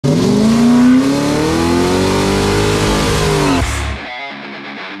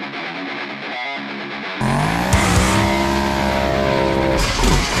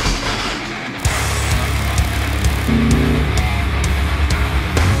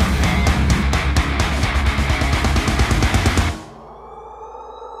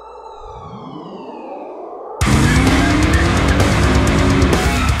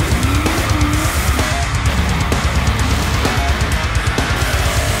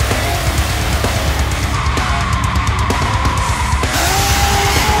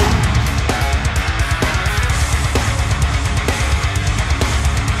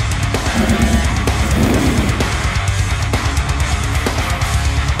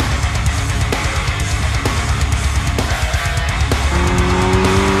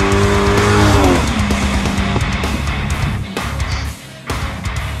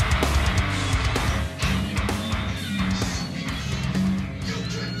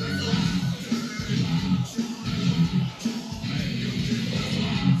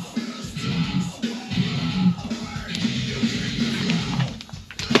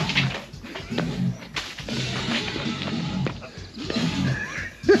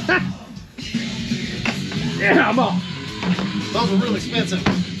Yeah, I'm off. Those are real expensive.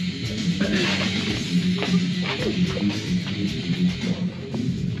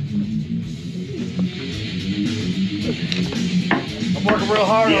 I'm working real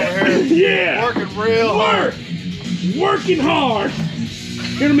hard over here. Yeah. Working real hard. Working hard.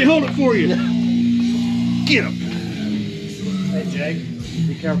 Here, let me hold it for you. Get him. Hey, Jake.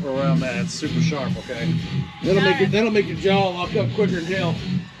 Be careful around that. It's super sharp, okay? That'll make your jaw lock up quicker than hell.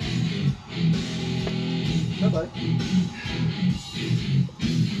 Bye, buddy.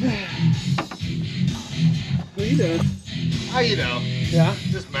 What are you doing? How you know? Yeah.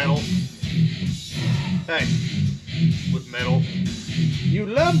 Just metal. Hey, with metal. You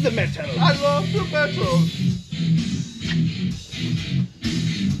love the metal. I love the metal.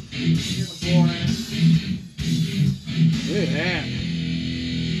 Look at that.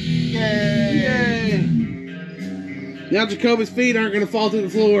 Yay! Yay! Now Jacoby's feet aren't going to fall through the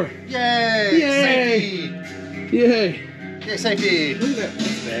floor. Yay! Yay! Safety! Yay! Yay, safety! Look at that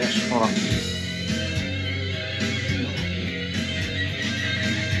mustache. Hold on.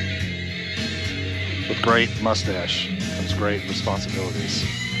 With great mustache comes great responsibilities.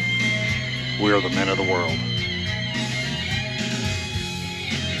 We are the men of the world.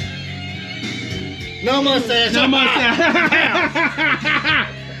 No mustache! No mustache!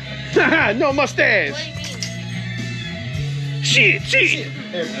 No mustache! Shit!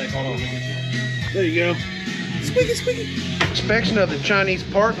 Hey, hold on. There you go. Squeaky, squeaky. Inspection of the Chinese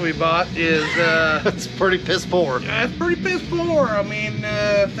part we bought is, It's pretty piss poor. it's pretty piss poor. I mean,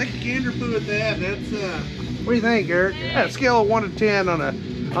 take a gander poo at that. That's, what do you think, Eric? Yeah, scale of 1 to 10 on a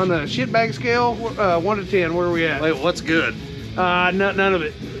shitbag scale, 1 to 10, where are we at? Wait, what's good? None of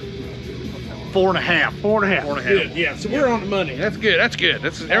it. 4.5. 4.5. 4.5. Good, yeah, so we're on the money. That's good, that's good.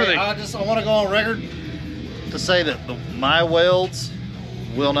 That's everything. Hey, I want to go on record to say that my welds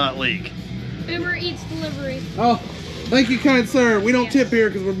will not leak. Uber Eats delivery. Oh, thank you, kind sir. We don't tip here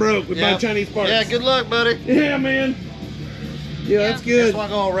because we're broke. We buy Yep. Chinese parts. Yeah, good luck, buddy. Yeah, man. Yeah, that's I good. just want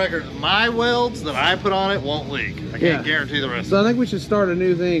to go on record. My welds that I put on it won't leak. I can't Yeah. guarantee the rest. So I think we should start a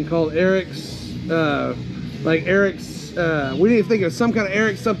new thing called Eric's, we need to think of some kind of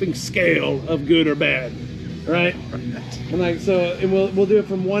Eric something scale of good or bad, right? And like, so and we'll do it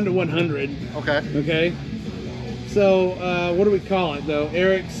from 1 to 100, Okay. okay? So what do we call it though?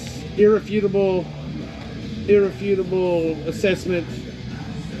 Eric's irrefutable assessment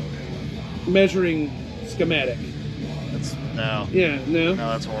measuring schematic. No. Yeah, no? No,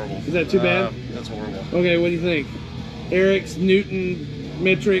 that's horrible. Is that too bad? That's horrible. Okay, what do you think? Eric's Newton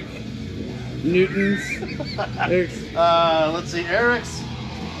metric Newtons. Eric's Let's see, Eric's.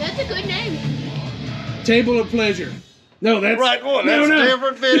 That's a good name. table of pleasure. No, that's Right one. That's a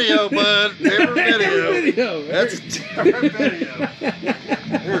different video, bud. Different video. video. That's a different video.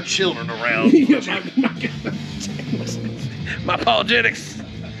 There are children around. Yeah, my apologetics.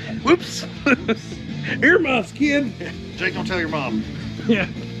 Whoops. Earmuffs, kid. Jake, don't tell your mom. Yeah.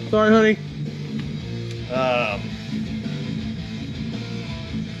 Sorry, honey.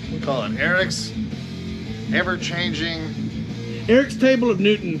 We call it Eric's ever-changing. Eric's table of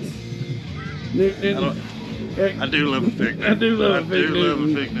Newtons. Eric, I do love a fig Newton. I do love a fig I do love a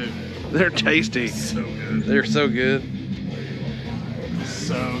Newton. fig Newton. They're tasty. So good. They're so good.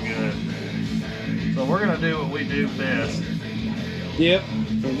 So good. So we're gonna do what we do best. Yep.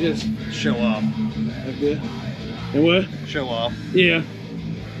 So just Show off. like that. And what? Show off. Yeah.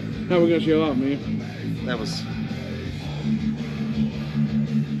 How we gonna show off, man? That was.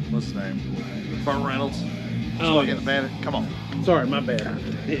 What's his name? Burt Reynolds. Oh, Get the bandit. Come on. sorry, my bad.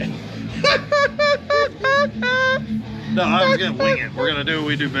 Yeah. No, I was gonna wing it. We're gonna do what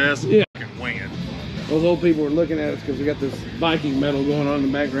we do best. Yeah. Fucking wing it. Those old people were looking at us because we got this Viking metal going on in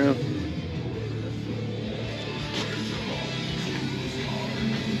the background.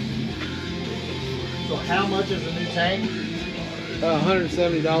 So how much is a new tank?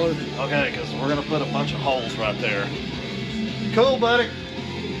 $170. Okay, because we're gonna put a bunch of holes right there. Cool, buddy.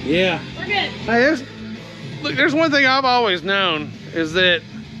 Yeah. We're good. Hey, look, there's one thing I've always known is that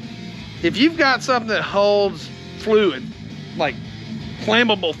if you've got something that holds fluid, like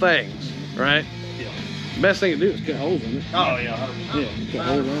flammable things, right? Yeah. Best thing to do is cut holes in it. Oh yeah, 100%. Yeah, cut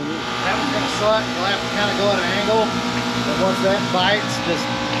holes in it. That one's gonna suck. You'll have to kind of go at an angle. But once that bites, just.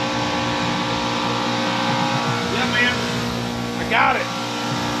 Yeah, man. I got it.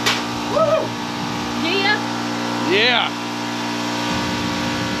 Woo! Yeah. Yeah.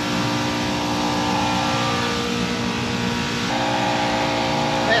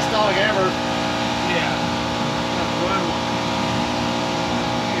 Best dog ever. Yeah. That's what I want.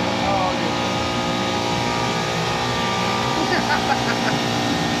 Yeah, oh, yeah.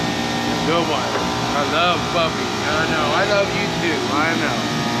 Good one. I love Buffy. I know. I love you too. I know.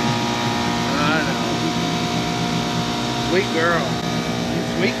 I know. Sweet girl. You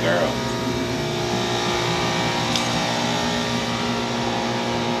sweet girl.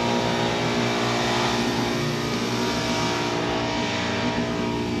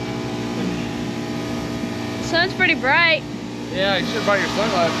 Sun's pretty bright. Yeah, you should buy your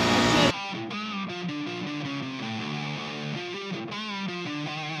sunglasses.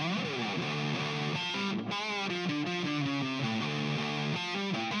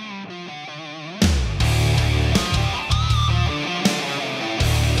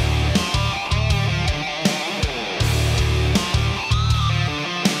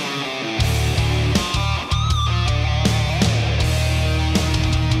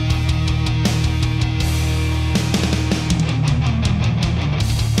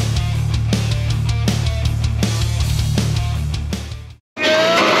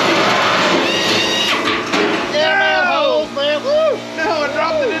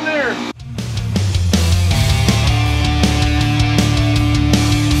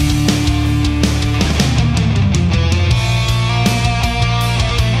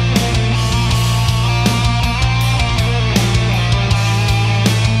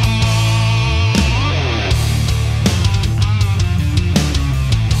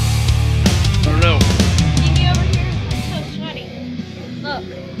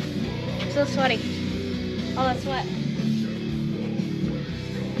 So sweaty. All that sweat.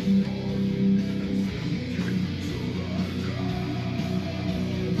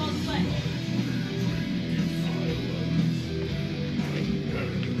 It's all sweat.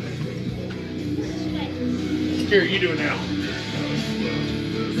 Here, you do it now.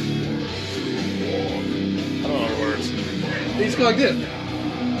 I don't know the words. These go like this.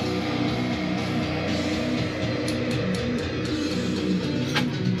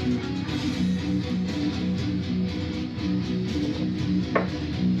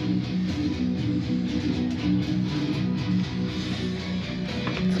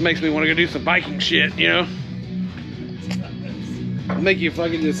 Makes me want to go do some Viking shit, you know? Make you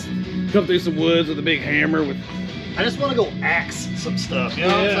fucking just come through some woods with a big hammer with... I just want to go axe some stuff, you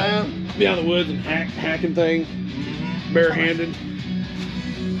know what I'm saying? Be out in the woods and hacking things, barehanded.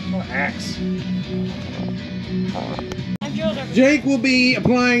 Axe. I've drilled everything. Jake will be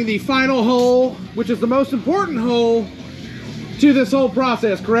applying the final hole, which is the most important hole to this whole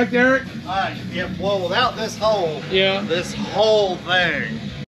process, correct, Eric? Yeah, well, without this hole, Yeah. this whole thing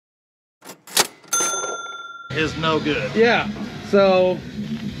is no good. Yeah. So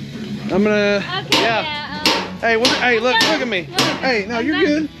I'm gonna. Okay, yeah. Hey, hey, look done. at me. Look. Hey, no, I'm you're done.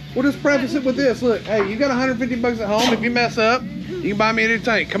 good. We'll just preface it with this. Look, hey, you got 150 bucks at home. If you mess up, you can buy me a new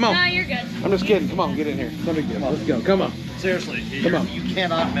tank. Come on. No, you're good. I'm just kidding. Come on, get in here. No big deal. Let's go. Come on. Seriously, Come on. you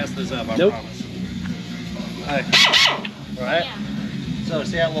cannot mess this up, I Nope. promise. Hey. Right? Yeah. So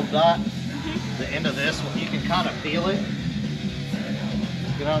see that little dot? The end of this, you can kind of feel it.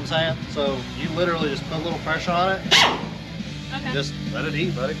 You know what I'm saying? So you literally just put a little pressure on it. Okay. Just let it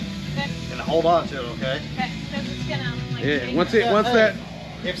eat, buddy. Okay. And hold on to it, okay? Okay. Because it's gonna like. Yeah. take- Once Hey, that,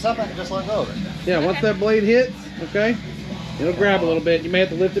 if something, just let go of it. yeah, once that blade hits, okay, it'll grab a little bit. You may have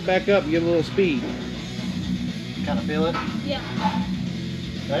to lift it back up and get a little speed. Kind of feel it. Yeah.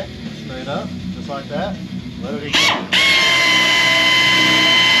 Okay? Straight up, just like that. Let it eat.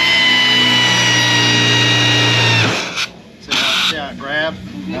 See how it grab?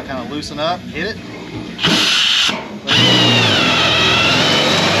 Now kind of loosen up, hit it.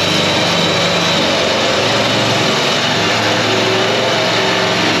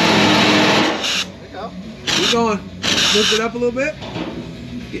 Let it go. There you go. Keep going. Lift it up a little bit.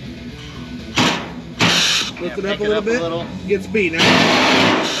 Lift it up a little bit. Get speed now.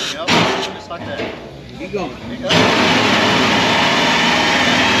 There you go. Just like that. Keep going. There you go.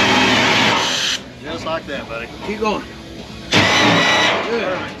 Just like that, buddy. Keep going.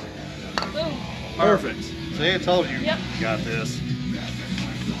 Good. Boom. Perfect. See, I told you. Yep. You got this.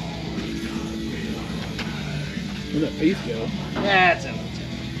 Where'd that piece go? That's it.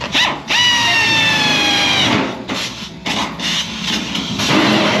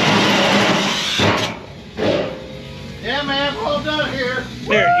 Yeah, man, we're all done here.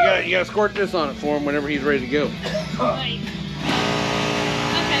 There, you gotta squirt this on it for him whenever he's ready to go. Right.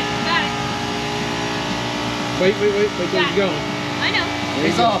 Okay, got it. Wait till he's going. I know. There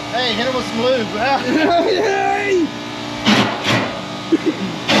He's you go. off. Hey, hit him with some lube. Hey!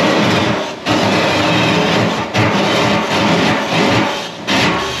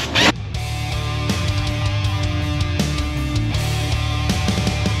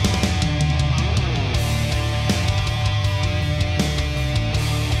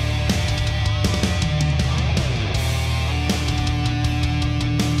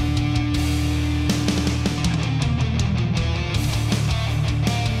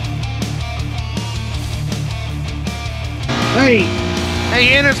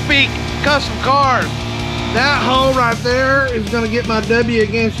 Hey, Speak Custom Cars. That hole right there is gonna get my W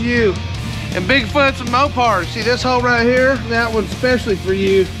against you. And Bigfoots and Mopars. See this hole right here? That one's especially for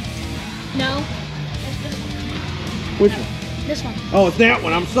you. No. It's this one. Which one? This one. Oh, it's that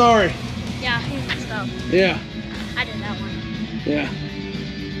one. I'm sorry. Yeah, he messed up. Yeah. I did that one. Yeah.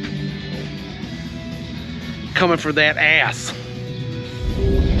 Coming for that ass.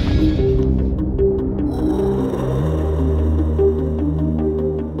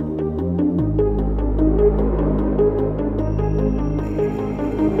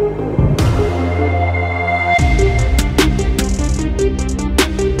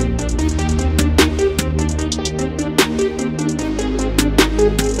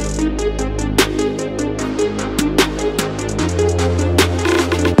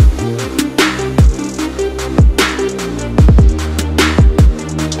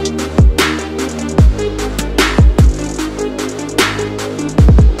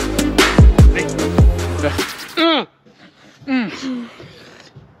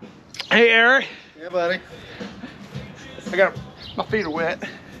 Hey, Eric. Yeah, buddy. My feet are wet.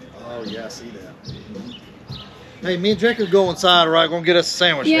 Oh, yeah, I see that. Hey, me and Jake are going inside, right? We're going to get us a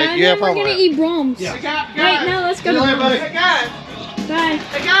sandwich. Yeah, Hey, and you then have we're fun gonna with eat Brahms. Yeah. Wait, no, let's go to later, buddy. Brahms. Hey, guys. Bye.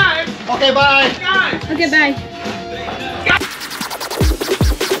 Hey, guys. Okay, bye. Hey, guys. Okay, bye.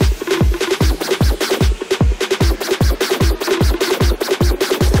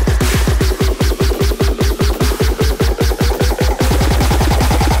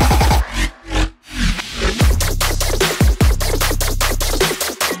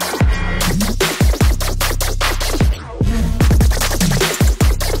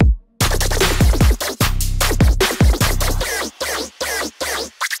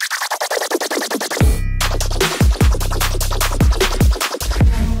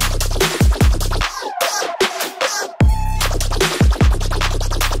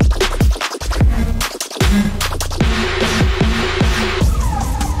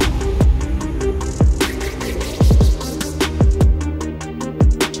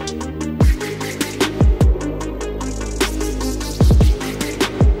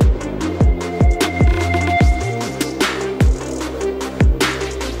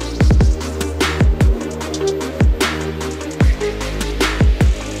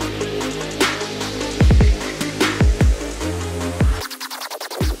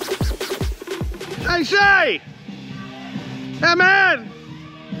 Hey, Shay! Hey, man!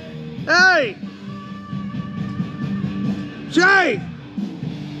 Hey! Shay!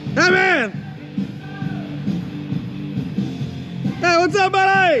 Hey, man! Hey, what's up,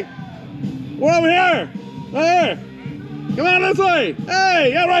 buddy? We're over here! Right here! Come on this way!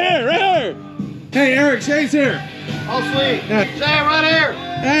 Hey, yeah, right here, right here! Hey, Eric, Shay's here! Oh, sweet. Yeah. Jay, right here.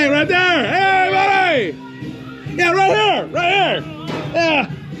 Hey, right there! Hey, buddy! Yeah, right here! Right here! Yeah!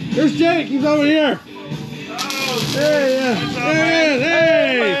 There's Jake, he's over here! Hey, yeah!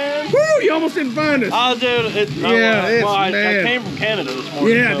 Hey! Woo! You almost didn't find us! Oh, dude, I came from Canada this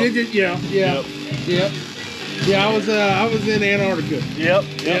morning. Yeah, so. did you? Yeah, yeah, yep. Yeah, I was in Antarctica. Yep.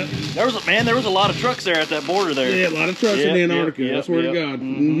 There was a lot of trucks there at that border there. Yeah, a lot of trucks in Antarctica. I swear to God.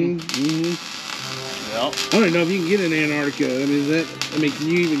 Yep. I don't even know if you can get in Antarctica. I mean, can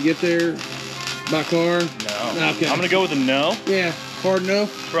you even get there by car? No. Okay. I'm gonna go with a no. Yeah, hard no.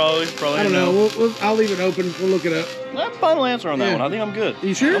 Probably. I don't know. I'll leave it open. We'll look it up. That's final answer on that one. I think I'm good. Are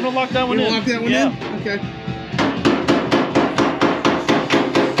you sure? I'm gonna lock that one in. Lock that one in? Okay.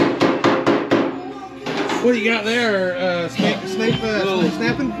 What do you got there? Snapping?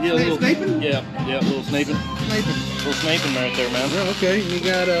 Yeah, Snaping? Yeah, little snaping. Snaping. Little snaping right there, man. Oh, okay. You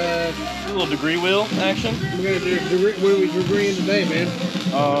got A little degree wheel action. we're gonna do what are we agreeing today, man?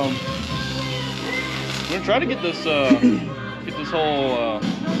 We're gonna try to get this whole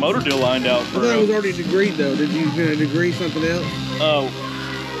motor deal lined out I for. thought it was already degreed though. Did you gonna degree something else?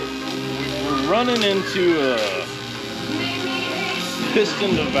 We're running into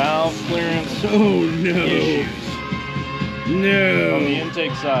piston to valve clearance Oh no. issues on the No.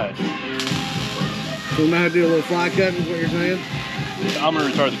 intake side. So now do a little fly cutting is what you're saying? I'm gonna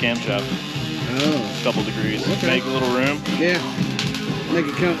retard the camshaft Oh. a couple degrees. Okay. Make a little room. Yeah. Make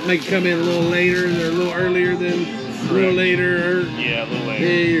it come in a little later or a little earlier than a little later or Yeah, a little later.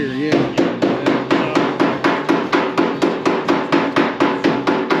 here, yeah.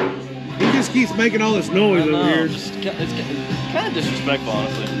 He just keeps making all this noise over here. It's kind of disrespectful,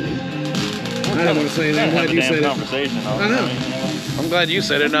 honestly. I don't want to say that. I'm glad you said it. Conversation. I know. I'm glad you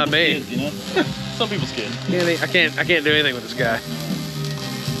said it, not me. Kids, you know? Some people's kids. I can't do anything with this guy.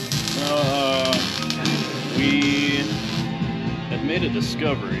 We have made a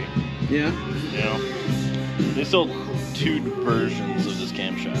discovery. Yeah. You know, they sold two versions of this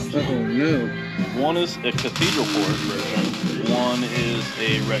camshaft. Oh no. One is a cathedral port version. One is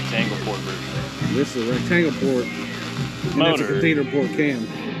a rectangle port version. This is a rectangle port. And Motor. that's a cathedral port cam.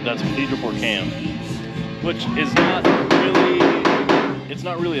 That's a cathedral port cam, which is not really. It's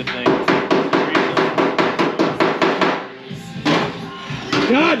not really a thing.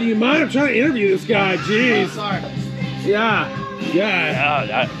 God, do you mind? I'm trying to interview this guy. Jeez. Sorry. Yeah. Yeah.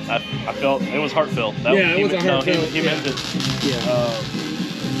 Yeah, I felt it was heartfelt. That, Yeah, it was a heartfelt, No, he meant it. Yeah.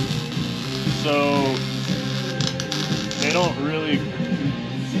 So they don't really.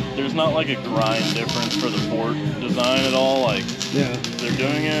 There's not like a grind difference for the port design at all. Like Yeah. they're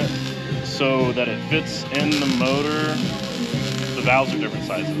doing it so that it fits in the motor. The valves are different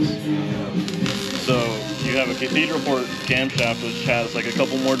sizes. So you have a cathedral port camshaft which has like a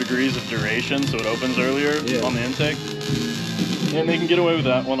couple more degrees of duration, so it opens earlier on the intake. And they can get away with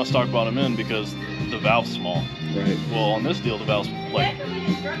that when I stock bottom in because the valve's small. Right. Well, on this deal, the valve's like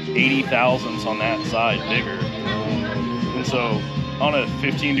 80 thousandths on that side bigger. And so on a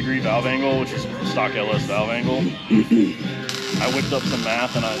 15-degree valve angle, which is stock LS valve angle, I whipped up some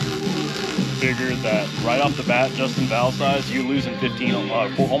math and I figured that right off the bat, just in valve size, you're losing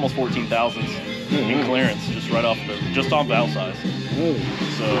almost 14 thousandths in clearance just right off just on valve size. Oh.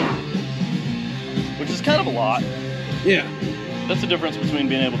 So, which is kind of a lot. Yeah. That's the difference between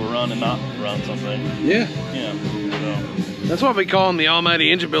being able to run and not run something. Yeah. Yeah. So That's why we call him the almighty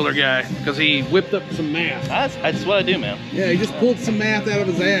engine builder guy, because he whipped up some math. that's what I do, man. Yeah, he just pulled some math out of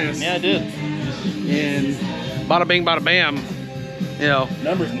his ass. Yeah, I did. And bada bing, bada bam. You know,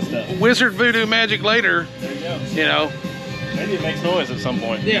 Numbers and stuff. wizard voodoo magic later. There you go. You know. Maybe it makes noise at some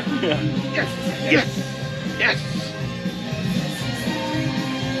point. Yeah. Yeah. Yes. Yes. Yes.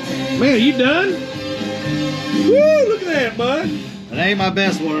 Man, are you done? Woo! Look at that, bud. It ain't my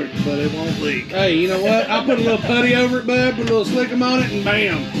best work, but it won't leak. Hey, you know what? I'll put a little putty over it, bud. Put a little slickum on it, and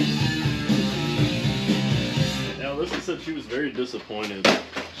bam. Now, Alyssa said she was very disappointed.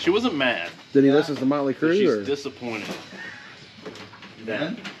 She wasn't mad. Did he listen to Motley But Crue? she's Or? disappointed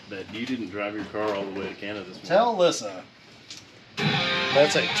that you didn't drive your car all the way to Canada this morning. Tell Alyssa.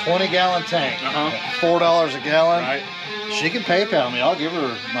 That's a 20-gallon tank. Uh-huh. $4 a gallon. Right. She can PayPal me. I'll give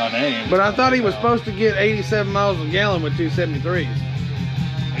her my name. But I thought he was supposed to get 87 miles a gallon with 273s.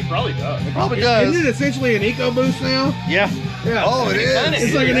 He probably does. It probably does. Isn't it essentially an EcoBoost now? Yeah. Yeah. Oh, it is.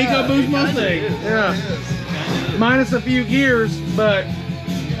 It's like an EcoBoost Mustang. Yeah. Minus a few gears, but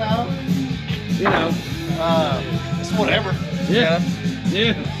you know. It's whatever. Yeah.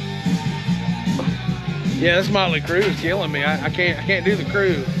 Yeah. Yeah, this Motley Crue is killing me. I can't do the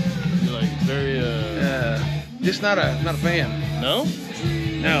Crue. You're like very Just not a fan. No?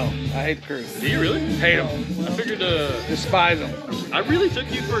 No, I hate the Crue. Do you really? Hate them. I figured Despise them. I really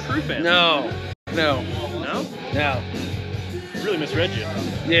took you for a Crew fan. No. No? No. I really misread you.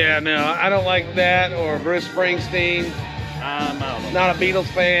 Yeah, no, I don't like that or Bruce Springsteen. I don't know. Not a Beatles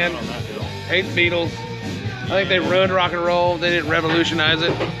fan. I don't know. Hate the Beatles. I think they ruined rock and roll. They didn't revolutionize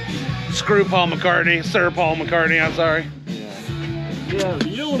it. Screw Paul McCartney. Sir Paul McCartney, I'm sorry. Yeah,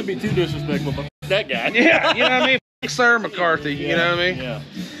 you don't want to be too disrespectful, but that guy. Yeah, you know what I mean? Sir McCarthy, Yeah, you know what I mean?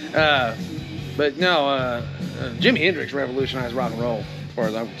 Yeah. But no, Jimi Hendrix revolutionized rock and roll, as far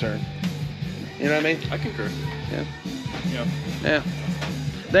as I'm concerned. You know what I mean? I concur. Yeah. Yeah. Yeah.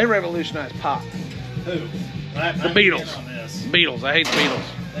 They revolutionized pop. Who? The Beatles. Beatles. I hate the Beatles.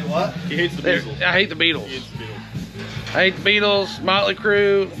 Hey, what? He hates the Beatles. I hate the Beatles. He hates the Beatles. I hate the Beatles, Motley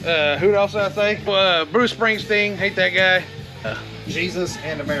Crue, who else did I say? Bruce Springsteen, hate that guy. Jesus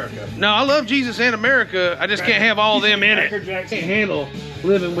and America. No, I love Jesus and America. I just can't have all of them in it. Can't handle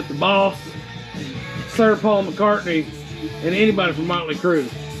living with the boss, Sir Paul McCartney, and anybody from Motley Crue.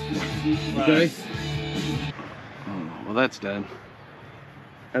 Okay? Well, that's done.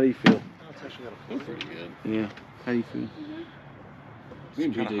 How do you feel? I'm pretty good. Yeah. How do you feel? Me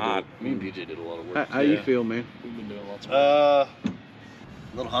and PJ did a lot of work. How you feel, man? We've been doing lots of A work.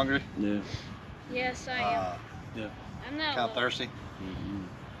 little hungry. Yeah. Yes, I am. Yeah. I'm not. Kind of thirsty.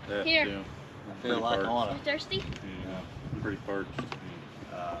 Here. Yeah. I feel like I You want thirsty? I'm pretty parched.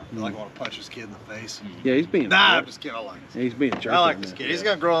 to want to punch this kid in the face. Yeah, he's being. Nah, I'm just kidding. I like this. He's being a jerk. I like on this that. kid. He's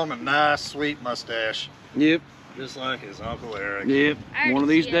gonna grow him a nice, sweet mustache, Yep. just like his Uncle Eric. Yep. I One of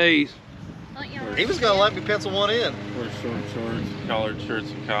already these see it. days. Don't you? He was gonna let me pencil one in. Wear short shorts, collared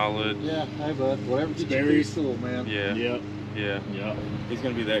shirts in college. Yeah, hey bud, whatever gets you through Berries. school, man. Yeah. Yep. Yeah. Yep. He's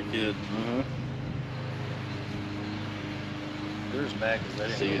gonna be that kid. There's back because they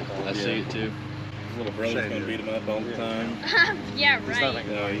See didn't it. go I see it too. His little brother's gonna beat him up all the time. Yeah, He's right. nothing.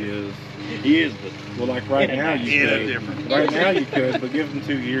 No, he is. He is, but Well, like right now you Yeah, could. different. Right now you could, but give him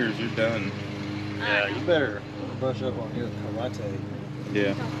 2 years, you're done. Yeah, you better brush up on your karate.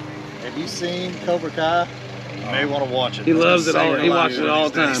 Yeah. Have you seen Cobra Kai? You may want to watch it. He It's loves it gonna all. save He your life watches it all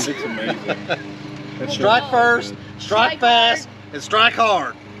the these time. days. It's amazing. Strike first, strike Strike fast, and strike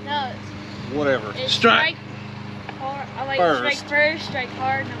hard. No, Whatever. it's Strike. hard. I like First. strike first, strike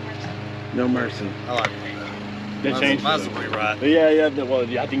hard, no mercy. No mercy. I like They it. changed Mine's it. pretty right. But yeah. Well,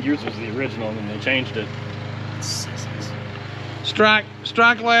 I think yours was the original, and then they changed it. Strike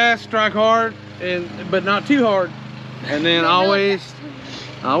last, strike hard, but not too hard. And then always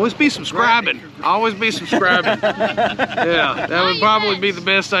be subscribing. Always be subscribing. Yeah, that would probably be the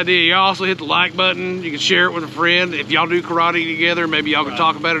best idea. You also hit the like button. You can share it with a friend. If y'all do karate together, maybe y'all can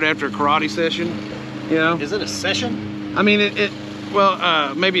talk about it after a karate session. You know? Is it a session? I mean,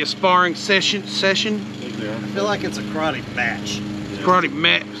 well, maybe a sparring session. I feel like it's a karate match. Karate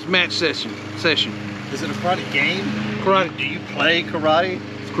match session. Is it a karate game? Karate. Do you play karate?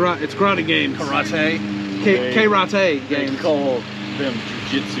 It's karate games. Karate? Karate They games. call them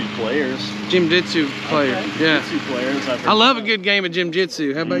jiu-jitsu players. Jiu-jitsu player. Okay. Yeah. Jiu-jitsu players. I love a good game of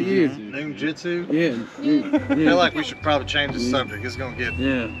jiu-jitsu. How about you? Noon jitsu? Yeah. I feel like we should probably change the subject. It's gonna get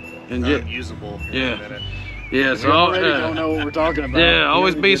Yeah. And unusable in Yeah. a minute. yeah. We So already don't know what we're talking about. yeah,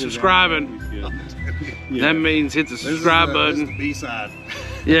 always be Get it subscribing. out. Yeah. That means hit the This is subscribe the button. B-side.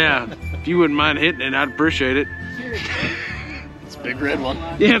 Yeah. If you wouldn't mind hitting it, I'd appreciate it. It's a big red one.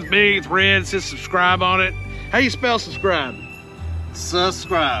 Yeah, it's big, it's red, it says subscribe on it. How you spell subscribe?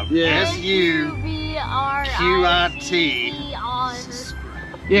 Subscribe. Yeah. S-U-Q-I-T.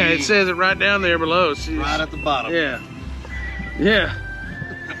 Yeah, it says it right down there below. See, Right at the bottom. yeah. Yeah.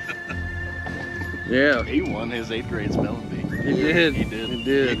 Yeah. He won his 8th grade spelling bee. He did. He did. He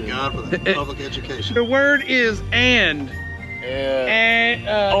Thank did. God for the public education. The word is and. And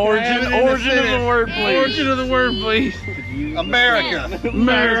Origin of the word, please. Origin of the word, please. America.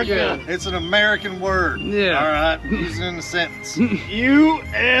 America. It's an American word. Yeah. All right. Use it in a sentence.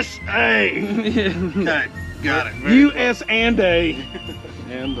 USA. Okay. Got it. U.S. and A.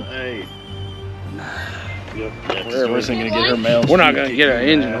 And A. Yep. We're gonna get her mail. We're not gonna get an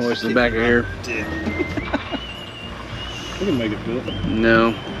engine horse in the back of here. We can make it fit. No.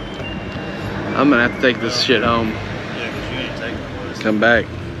 I'm gonna have to take this shit home. Yeah, because you ain't taking the voice. Come back.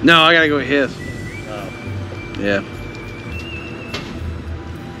 No, I gotta go with his. Oh. Yeah.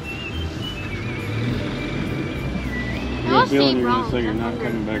 I got a feeling you're gonna say you're not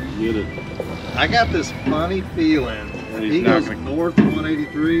coming back to get it. I got this funny feeling. That he's He not goes gonna- north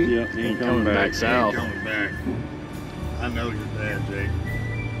 183. Yep, he ain't Coming back He ain't south. coming back. I know your dad, Jake.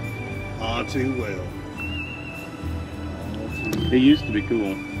 All too well. He used to be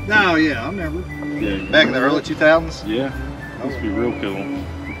cool. No, yeah, I remember. Yeah. Back in the early 2000s. Yeah. Used to be real cool.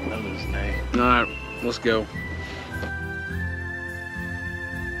 That was nay. All right, let's go.